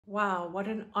Wow, what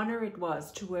an honor it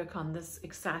was to work on this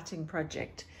exciting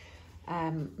project.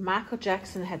 Michael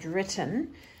Jackson had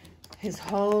written his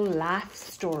whole life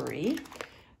story,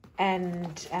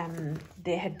 and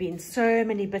there had been so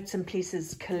many bits and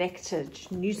pieces collected,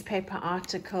 newspaper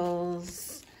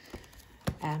articles,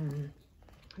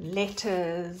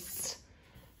 letters,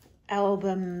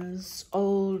 albums,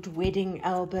 old wedding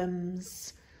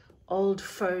albums, old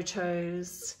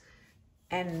photos,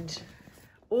 and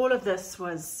all of this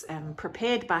was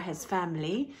prepared by his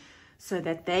family so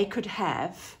that they could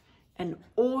have an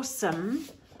awesome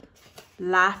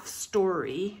life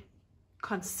story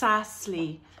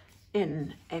concisely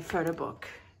in a photo book.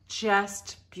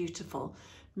 Just beautiful.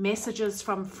 Messages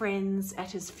from friends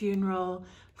at his funeral,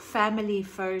 family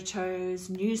photos,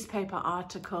 newspaper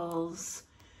articles,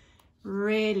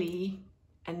 really,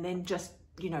 and then just,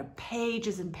 you know,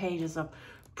 pages and pages of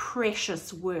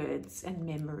precious words and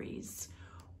memories.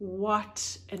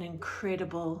 What an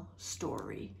incredible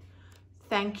story.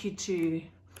 Thank you to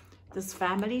this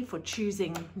family for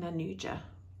choosing Nanuja.